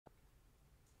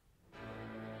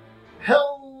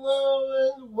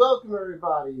Hello and welcome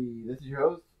everybody. This is your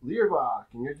host, Learbach,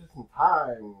 and you're just in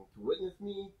time to witness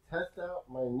me test out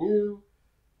my new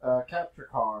capture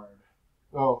card.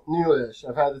 Well, newish.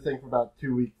 I've had this thing for about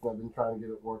 2 weeks and I've been trying to get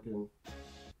it working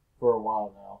for a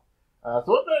while now.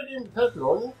 So what better game to test it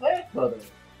on than Smash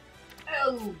Brothers?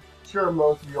 I'm sure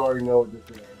most of you already know what this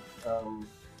is.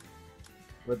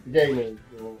 What the game is.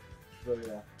 So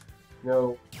yeah.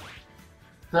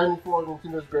 74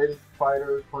 Nintendo's greatest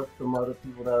fighters, plus some other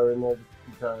people that are in there just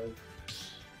because.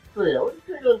 So yeah, we're just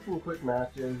gonna go through some quick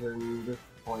matches and just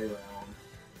play around.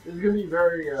 This is gonna be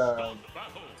very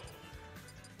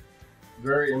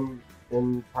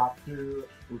impromptu,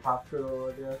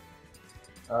 I guess.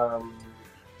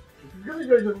 This is gonna be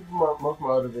very different from most of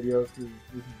my other videos because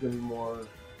this is gonna be more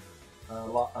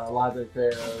live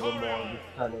affair, a little more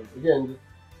just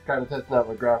kind of testing out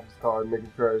my graphics card,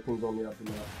 making sure everything's on the up and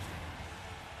up.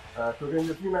 So we're going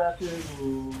to do a few matches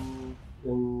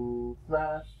in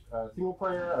Smash. Single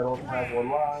player, I don't have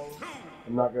online.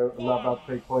 I'm not about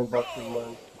to pay $20 a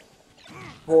month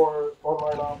for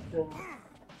online options.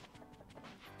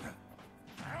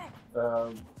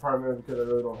 Primarily because I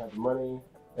really don't have the money.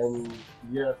 And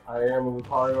yes, I am a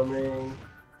Lucario main.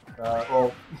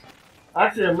 Well,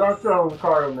 actually, I'm not sure I'm a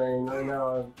Lucario main right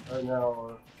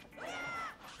now.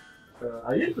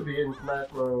 I used to be in Smash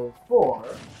Bros. 4.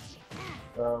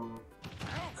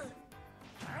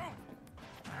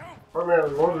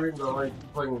 Primarily, one of the reasons I like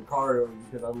playing Lucario is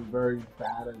because I'm very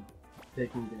bad at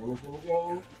taking damage in the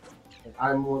game. Like,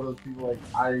 I'm one of those people, like,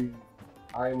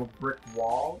 I am a brick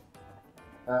wall,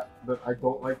 but I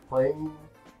don't like playing.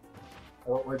 I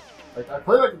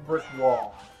play like a brick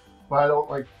wall, but I don't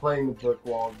like playing the brick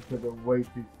wall because they're way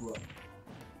too slow.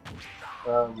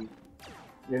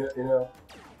 You know.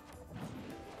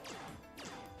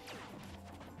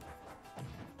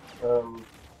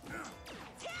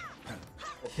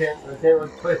 I can't really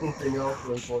play anything else,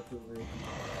 unfortunately.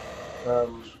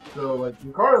 So like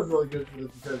Lucario's really good for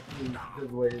this because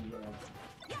the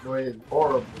way his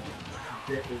aura,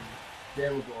 his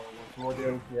damage aura works. The more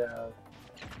damage he has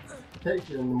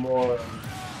taken, the more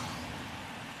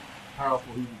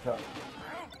powerful he becomes.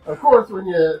 Of course, when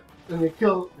you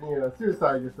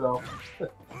suicide yourself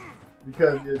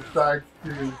because you decide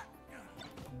to.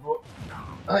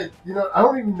 I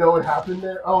don't even know what happened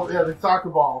there. Oh yeah, the soccer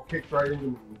ball kicked right into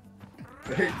me.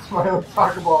 I hit my own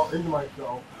soccer ball into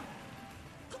myself.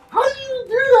 How did you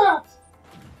do that?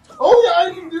 Oh yeah,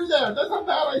 I can do that. That's how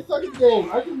bad I suck at the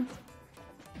game. I can.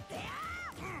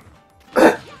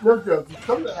 No joke. It's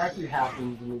something that actually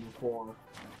happened to me before.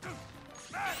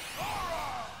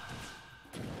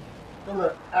 Something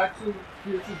that actually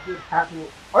seriously did happen.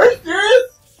 Are you serious?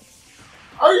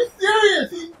 Are you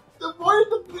serious? The boy at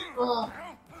the bleep.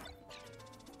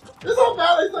 This is how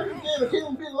bad I suck at the game. I can't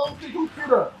even beat along the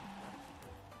computer.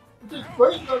 Which is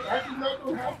funny because I actually not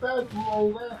doing half bad from my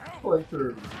last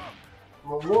playthrough.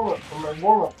 My warm-up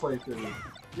playthrough.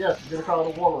 Yes, I'm gonna call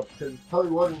it a warm-up because it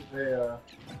totally wasn't a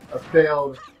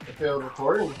failed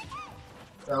recording.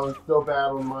 That was so bad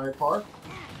on my part.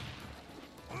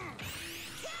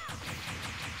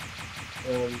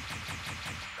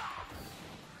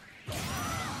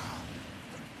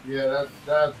 Yeah,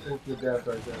 that's instant death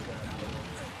right there.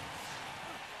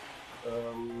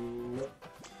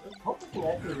 Let's hope I can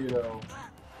actually,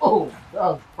 Oh, that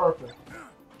was perfect.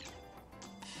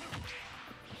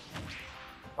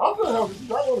 Also, no, this is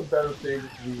not one of the better stages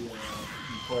to be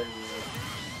playing with.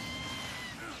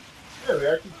 Yeah, we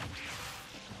actually.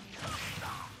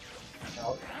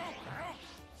 Ouch.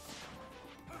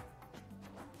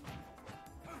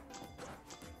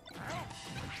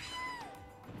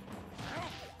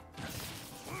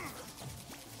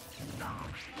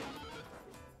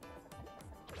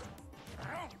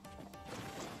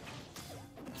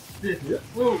 This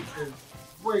move is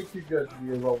way too good to be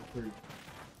a level 3.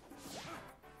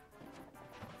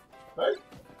 Right?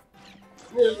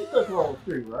 Yeah, this is level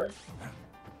 3, right?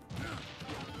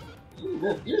 Even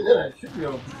then I should be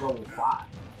able to be level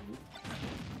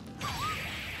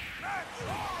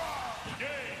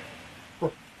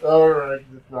 5. Alright, I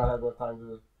just not have enough time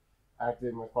to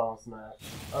activate my final smash.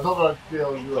 I was hoping I'd be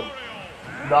able to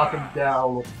knock him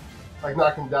down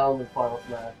with final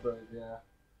smash, but yeah.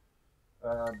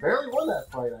 Barely won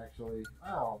that fight, actually.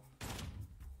 Wow.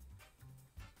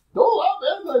 Don't a lot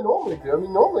better than I normally do. I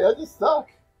mean, normally I just suck.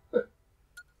 I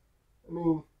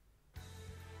mean,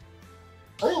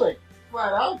 like,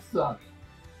 flat out suck.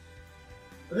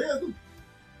 I think that's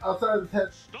outside of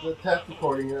the test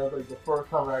recording, like the first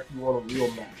time I actually won a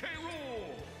real match.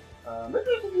 Maybe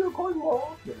I should be recording more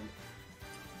often.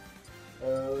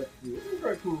 Let's see. Let's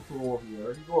try King Fu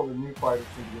here. He's one of the new fighters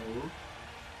for the game.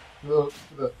 For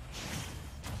the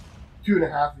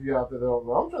 2.5 of you out there that don't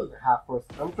know, I'm sure there's a half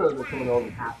person. I'm sure there's someone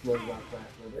only half knows about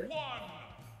Smash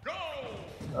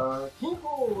Brothers. King Fu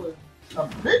was a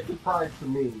big surprise to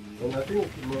me, and I think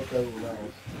it's the most everyone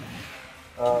else.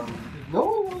 No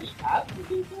one really asked for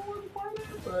King Fu as a fighter,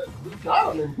 but we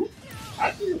got him, and he's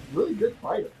actually a really good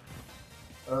fighter.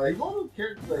 He's one of those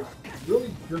characters like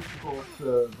really difficult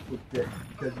to predict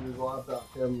because there's a lot about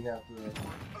him you have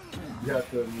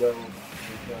to know.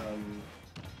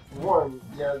 For one,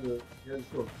 he has a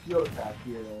sort of shield attack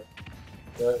here.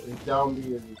 His down B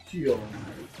is a shield.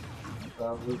 He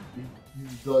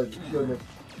does shield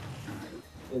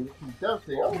and he's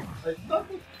devastating. I stuck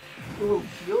with a little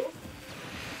shield.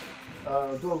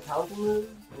 Doing counter moves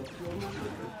or shield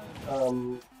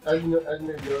moves. As you may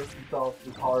notice, you saw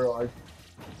Lucario, I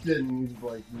didn't use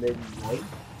like maybe once.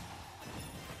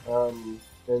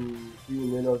 And even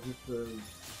you know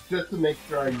just to make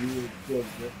sure I knew it still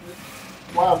existed.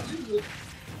 Wow, Jesus.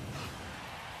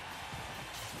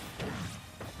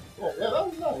 Yeah, that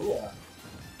was nice, yeah.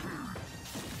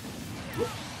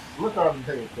 I'm not trying to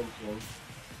pay attention.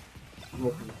 I'm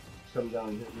going to come down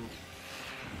and hit me.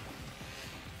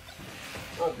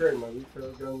 Oh great, my least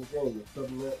favorite gun in the game, the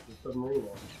submarine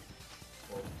one.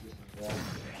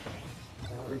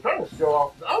 We're trying to show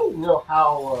off. I don't know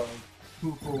how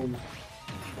King Fu's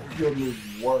shield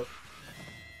moves work.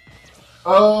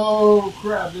 Oh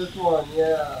crap, this one,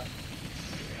 yeah.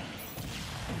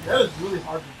 That is really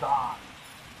hard to dodge.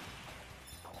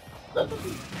 That's a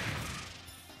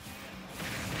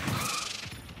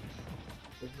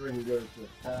let's bring you guys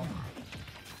to attack.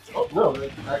 Oh no,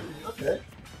 that's actually okay.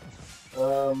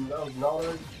 That was not what I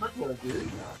was expecting to do.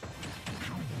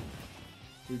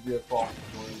 Should be a false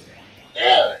one.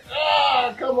 Yeah!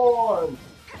 Ah, come on!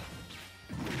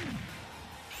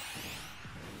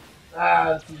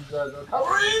 Ah, this is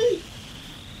recovery!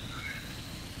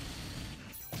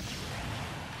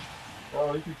 Oh,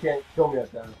 at least you can't kill me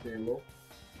at that stamina.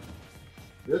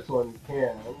 This one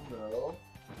can, though.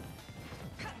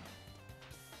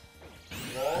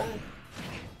 Right.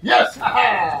 Yes!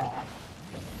 Haha!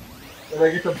 And I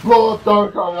get to blow up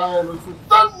Donkey Kong Island, which for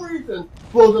some reason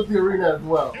blows up the arena as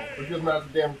well, which does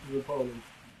massive damage to the opponents.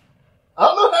 I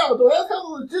don't know how, though. That's how the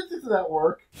logistics of that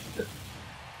work.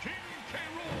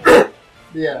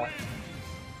 Yeah.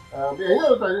 Yeah, you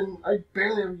notice I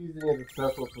barely ever used any of the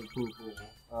specials for King Fu.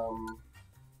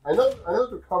 I know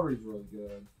his recovery is really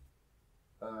good.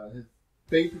 His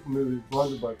basic move, his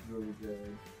blunderbuss is really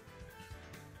good.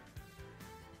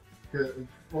 Cause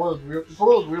it's one of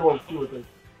those weird ones too. It's like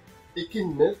it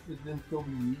can miss, but then still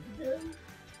be used again.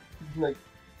 You can like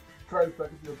try to suck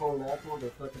at your opponent afterwards,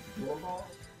 or suck at the cannonball.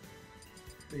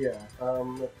 But yeah,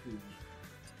 let's see.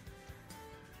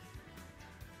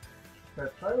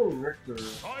 That Simon and Richter.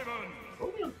 I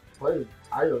don't think I've played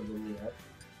either of them yet.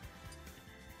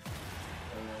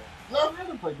 No, I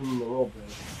haven't played them in a little bit.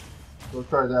 So we'll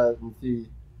try that and see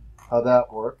how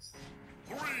that works.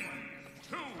 3,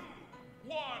 2,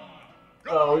 1,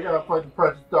 go! Oh, we gotta fight the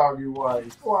precious doggy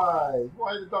wife. Why?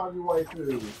 Why the doggy wife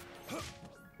too?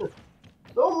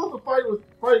 No one wants to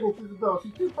fight against Isabelle.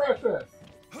 She's too precious.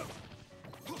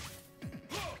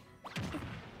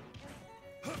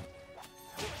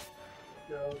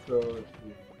 So let's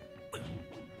see.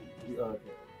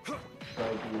 Okay. Try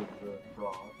to do the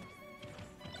cross.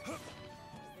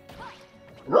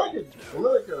 I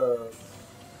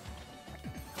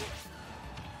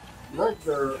like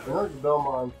the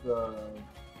Belmont's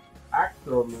axe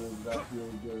throw move. That's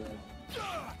really good.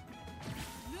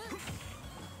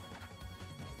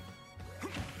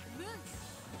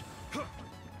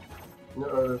 No,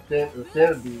 the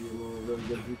standard beat is really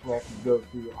good. You can actually go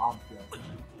through objects.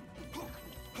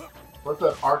 Plus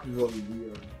that arc is really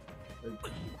weird.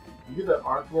 Like, you get that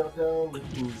arc now down, you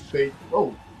can base.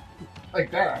 Oh,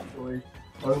 like that actually.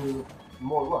 Only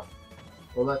more luck.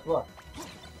 Well, that's luck.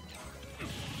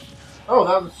 Oh,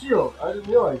 that was a shield. I didn't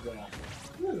realize that.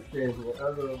 I understand it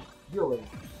as a healing.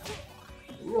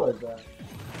 I didn't realize that.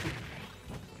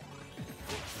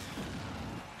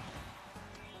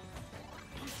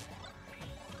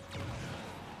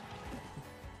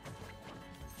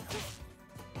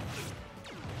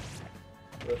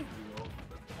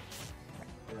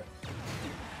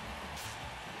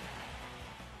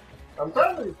 I'm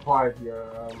trying to be quiet here.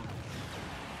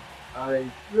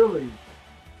 I really.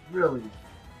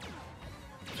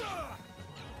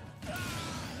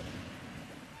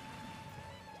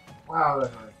 Wow,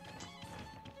 that hurt.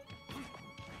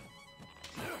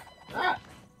 Ah!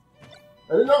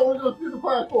 I did not want to go through the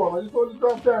platform. I just wanted to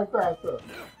drop down faster.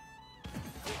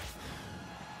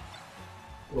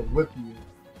 gonna whip you.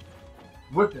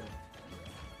 Whip it.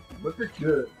 Whip it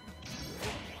good.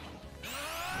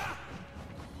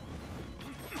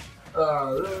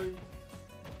 Really?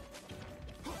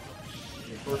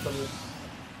 Okay, first on this.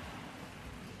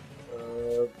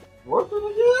 Worth it,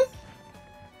 I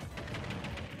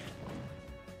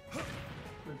guess?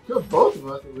 It killed both of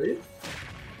us, at least.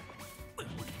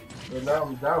 So now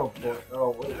I'm down a point.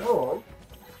 Oh, wait, hold on.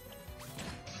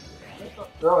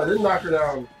 No, I didn't knock her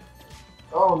down.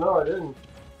 Oh, no, I didn't.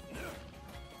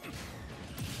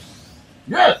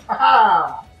 Yes!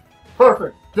 Haha!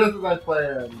 Perfect! Just as I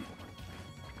planned.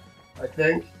 I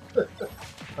think.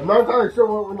 I'm not entirely sure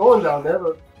what we're going down there,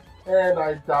 but... And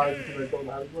I died because I don't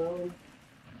know how to do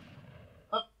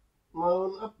my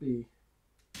own uppy.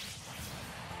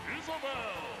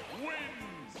 Isabelle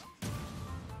wins.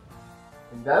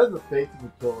 And that is the face of a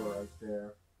killer right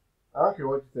there. I don't care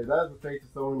what you say. That is the face of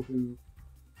someone who...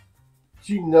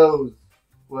 She knows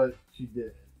what she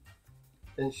did.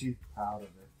 And she's proud of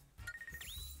it.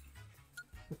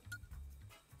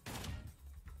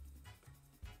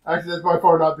 Actually, that's by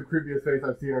far not the creepiest face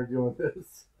I've seen her doing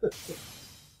this.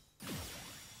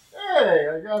 Hey,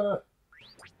 I got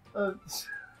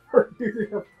we're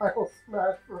using a final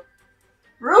smash for...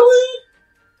 Really?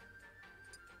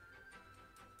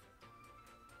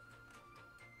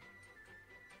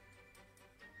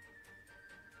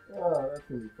 Oh, that's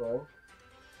gonna be fun.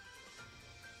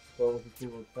 So with a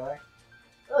single attack.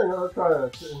 Oh, you know, let's try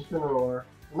that Incineroar.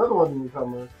 Another one of the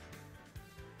newcomers.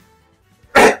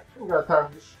 We got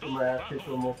time to get my ass kicked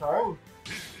one more time.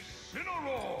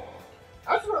 Incineroar.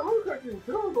 Actually, I'm gonna correct you.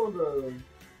 Incineroar's one of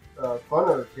the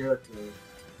funner characters.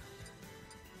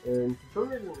 And for some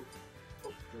reason,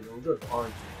 I'm good at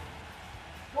orange.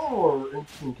 One more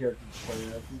interesting character to play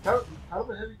as. He's kind of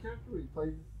a heavy character, but he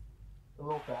plays a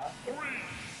little fast. 3,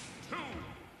 2,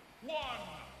 1,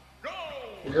 go!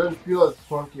 He doesn't feel as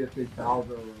funky as Big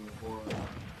Bowser or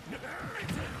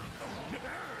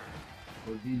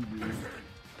DDD.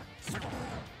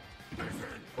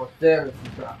 Or Samus is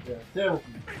not. Yeah, Samus is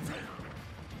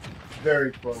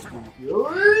very funky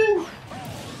feeling.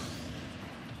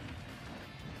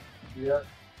 Yep,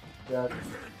 that's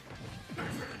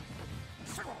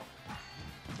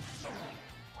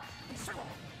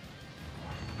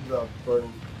the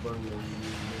burn.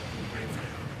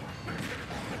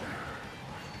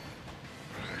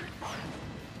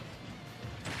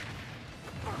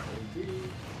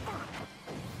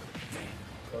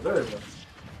 Oh, there we go.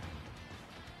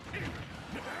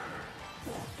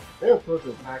 Maybe I'm supposed to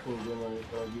attack him again when I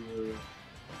do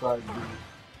a side B.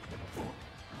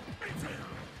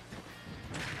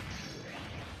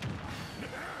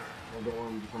 I don't want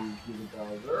to become Stupid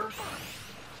Bowser.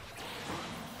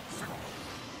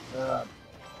 Yeah.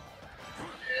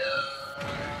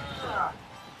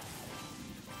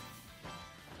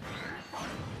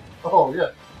 Oh,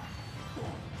 yeah.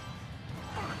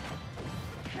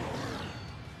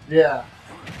 Yeah.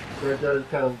 So it does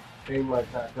kind of aim my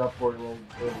attack upward and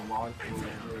then launch me.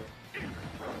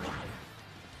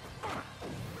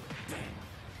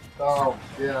 Oh,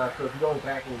 yeah, so if you don't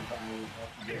attack me, you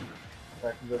have to get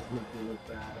back to this mission look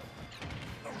bad.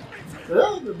 So that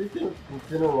was the big thing with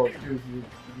Incineroar too,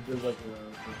 he does like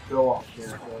a show off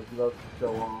character, like he loves to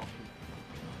show off.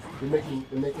 They're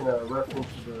making a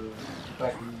reference to the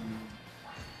fact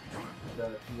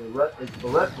that he's a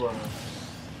wrestler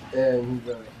and he's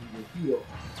a heel.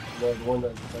 You know, the one that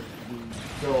likes to do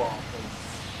show off.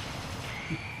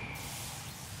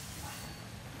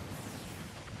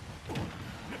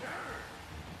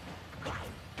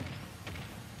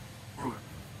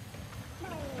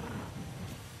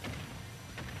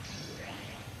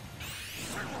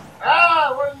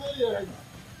 Ah, what an idiot!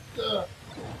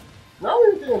 Now we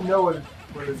didn't know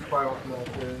what his final smash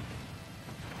is.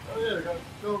 Oh yeah, we got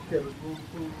okay.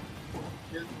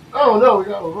 Oh no, we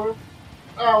got reverse.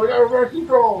 Oh, we got reverse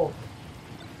control.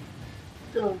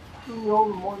 It's gonna screw me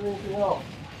over more than anything else.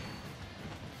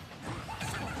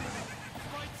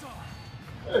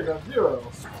 There you go,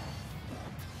 0.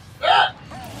 Ah!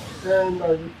 And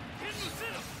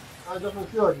I definitely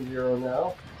feel like a 0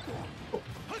 now.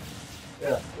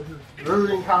 Yeah, this is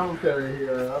riveting commentary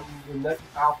here. I'm the next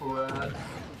Alpha Rad.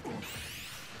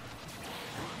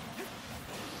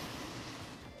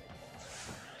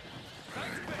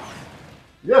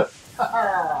 Yes!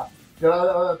 Haha!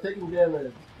 Got taking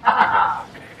damage. Haha!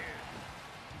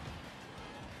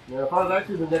 Yeah, if I was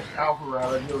actually the next Alpha Rad,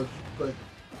 I'd be like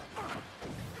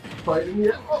fighting me.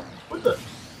 Oh, what the?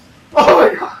 Oh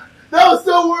my god! That was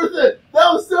so worth it!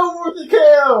 That was so worth the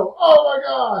KO! Oh my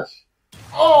gosh!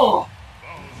 Oh!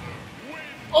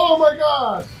 Oh my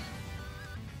gosh!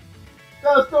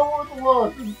 That's so worth the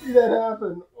loss to see that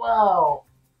happen. Wow.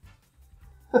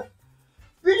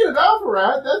 Speaking of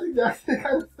Alpharat, that's exactly the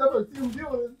kind of stuff I see him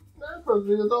doing in Smash Bros.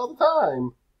 Videos all the time.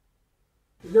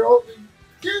 They're all,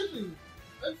 seriously,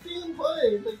 I've seen him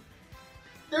play. Like,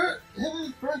 him and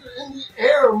his friends are in the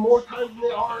air more times than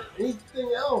they are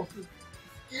anything else. It's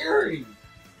scary.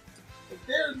 Like,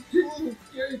 they're genuinely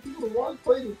scary people to want to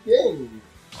play this game.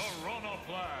 Piranha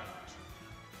Plant.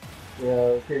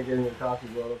 Yeah, we can't get into the coffee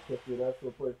world, especially that's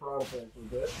we'll play Piranha Plant for a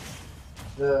bit.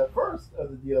 The first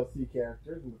of the DLC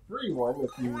characters, and the free one,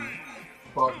 if you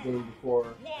bought the game before,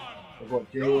 like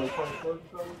what, January 21st or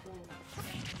something?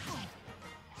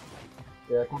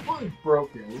 Yeah, completely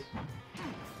broken.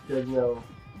 Because, you know,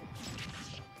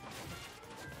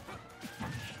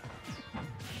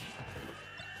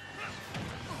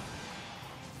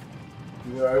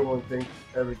 everyone thinks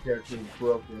every character is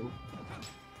broken.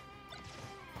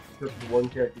 Except for one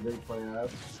character they play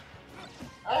as.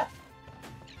 Ah!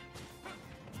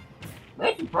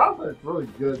 Actually, probably it's really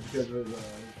good because of the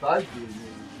side series.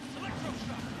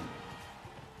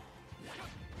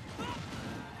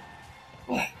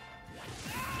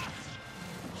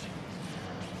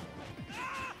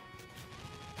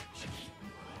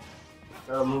 I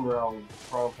don't remember how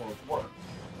Piranha Plants work.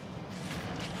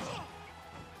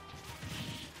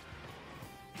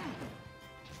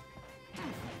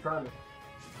 I'm trying to.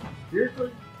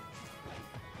 Seriously?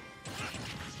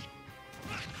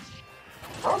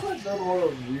 Piranha Plant's another one of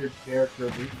those weird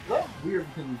characters. He's not weird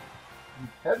because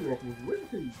he's head wrenching, he's weird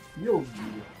because he feels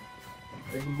weird.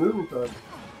 Like, his movements are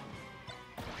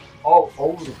all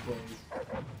over the place.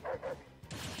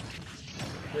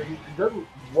 Like, he doesn't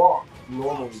walk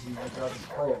normally, he's got his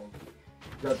plan.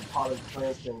 He's got the potted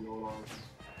plant thing going on.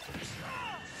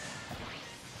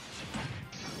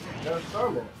 Got a star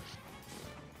minute.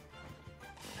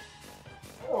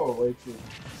 Oh, wait to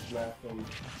smash him.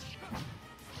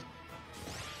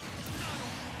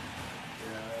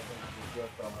 Yeah, I think that's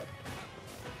just on it.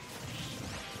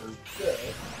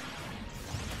 Instead,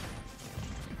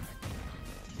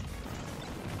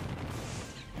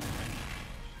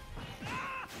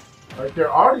 like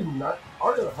they're already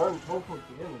 120 points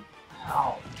damage.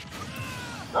 Wow.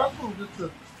 That's from just the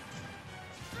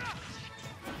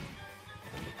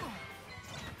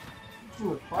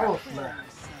final smash.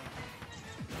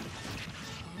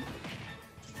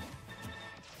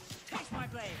 Catch my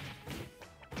blade.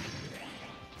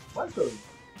 What's those?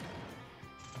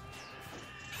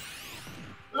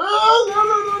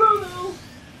 Oh, no.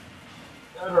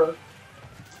 That hurt.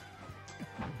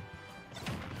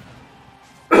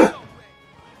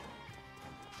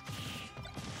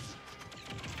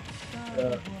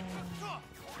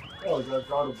 Oh, we got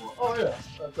Gardevoir. Oh, yeah.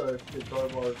 That's a good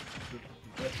Gardevoir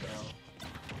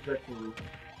protection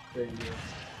thing here.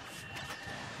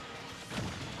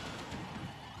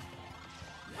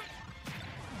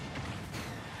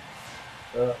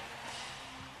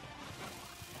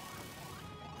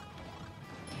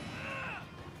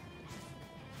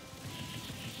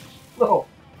 No,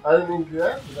 I didn't mean to do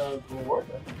that, but that was going to work.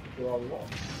 I think it's all wrong.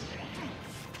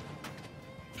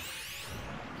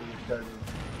 Just kind of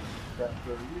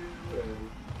capture you and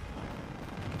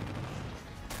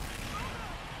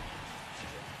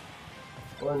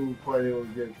wasn't quite able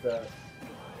to get that.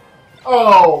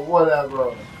 Oh,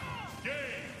 whatever. You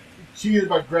cheated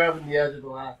by grabbing the edge at the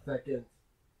last second.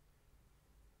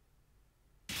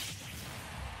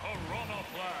 Piranha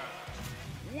Plant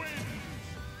wins.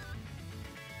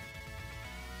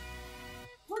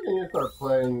 I'm gonna start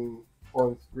playing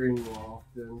on screen more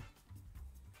often.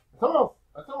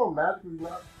 I somehow magically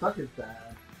not suck as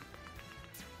bad.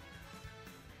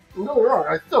 Don't get me wrong,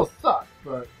 I still suck,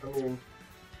 but I mean,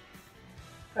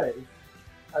 hey,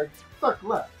 I suck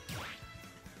less.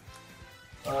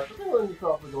 I think we're going to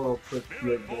start with a little quick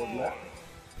good board map.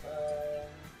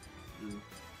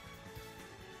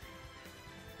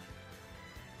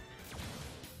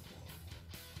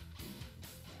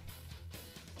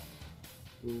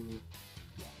 You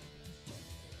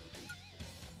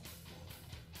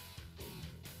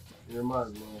might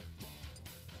as well.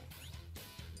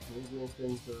 Maybe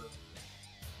anything to.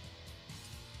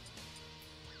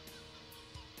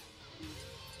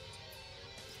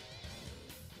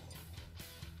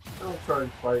 I'll try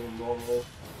fighting normally.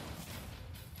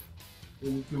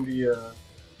 This can be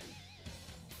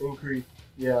increase.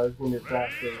 Yeah, this can be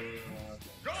faster.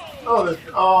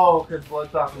 Because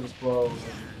blood talking is slow.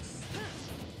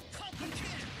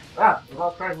 I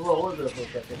was trying to roll over there for a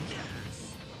second.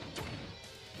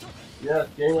 Yeah,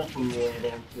 it's game up from the other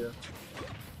one too.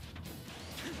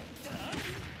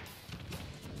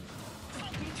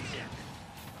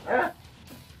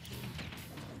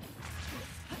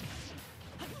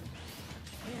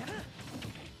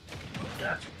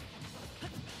 Yeah.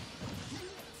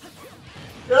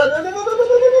 No.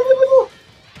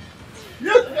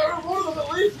 Yes, I got one of them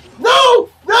at least. No!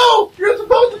 No! You're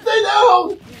supposed to stay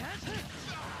down!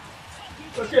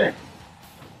 Okay.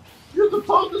 You're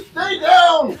supposed to stay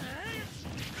down!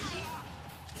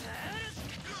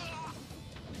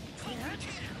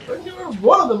 If I can get rid of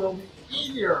one of them, it'll be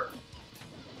easier.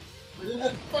 We didn't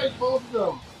have to fight both of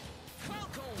them.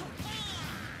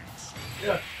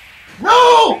 Yeah.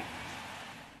 No!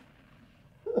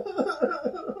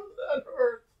 That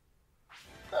hurt.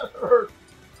 That hurt.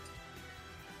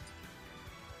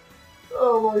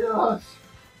 Oh my gosh.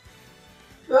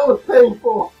 That was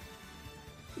painful.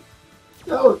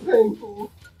 That was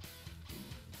painful.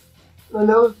 And I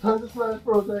know there's tons of Smash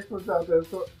Bros. Experts out there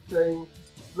saying,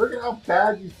 look at how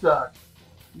bad you suck.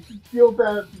 You should feel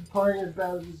bad for playing as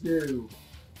bad as you do.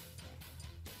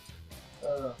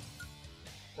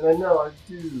 And I know I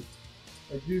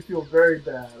do feel very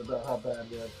bad about how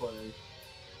badly I play.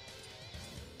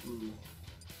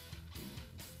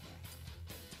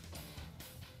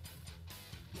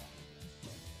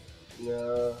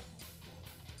 Yeah.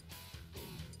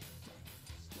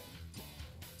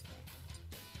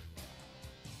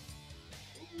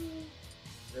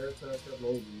 Air attack up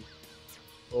maybe.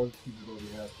 I'll just keep it what we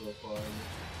have so far.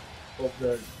 Hope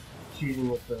that cheating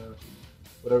with the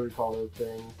whatever you call those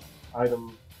things,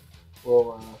 item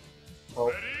will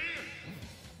help. Ready?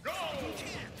 Go!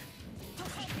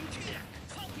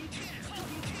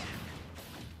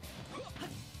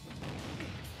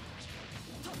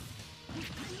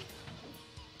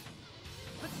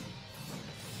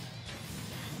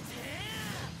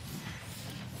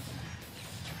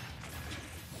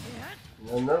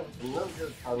 And never get a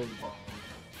tiny bomb.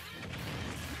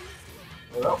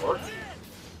 Oh, that works.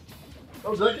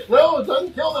 Oh, no, it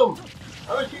doesn't kill them!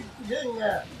 I keep forgetting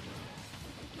that.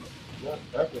 No,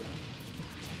 that's it.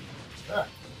 Ah.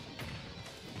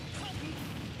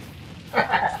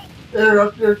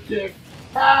 Interrupt your kick.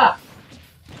 Ah!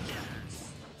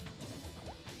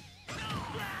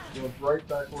 Goes right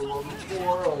back where we were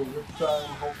before. Only this time,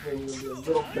 hopefully, it'll be a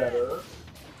little better.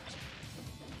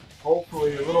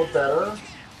 Hopefully, a little better.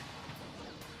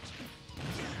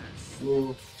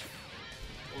 We'll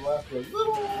last a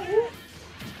little.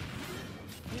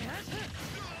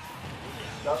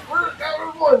 Got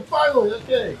one, finally,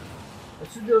 okay. I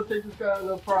should be able to take this guy out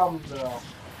no problems now.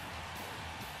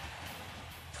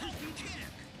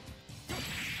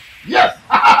 Yes!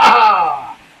 Ha ha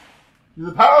ha!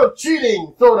 The power of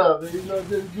cheating, sort of, even though it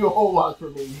didn't do a whole lot for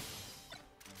me.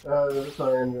 This time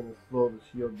I am going to slow the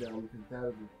shield down because that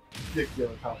is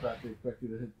ridiculous how fast they expect you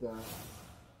to hit that.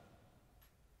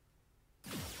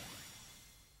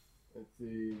 Let's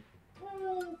see.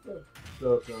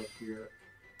 So here.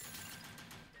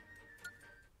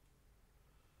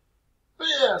 But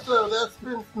yeah, so that's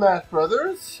been Smash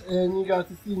Brothers, and you got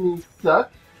to see me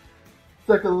suck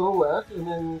a little less, and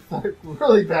then suck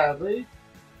really badly,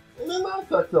 and then not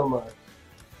suck so much.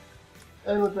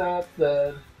 And with that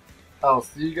said, I'll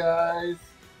see you guys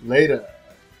later.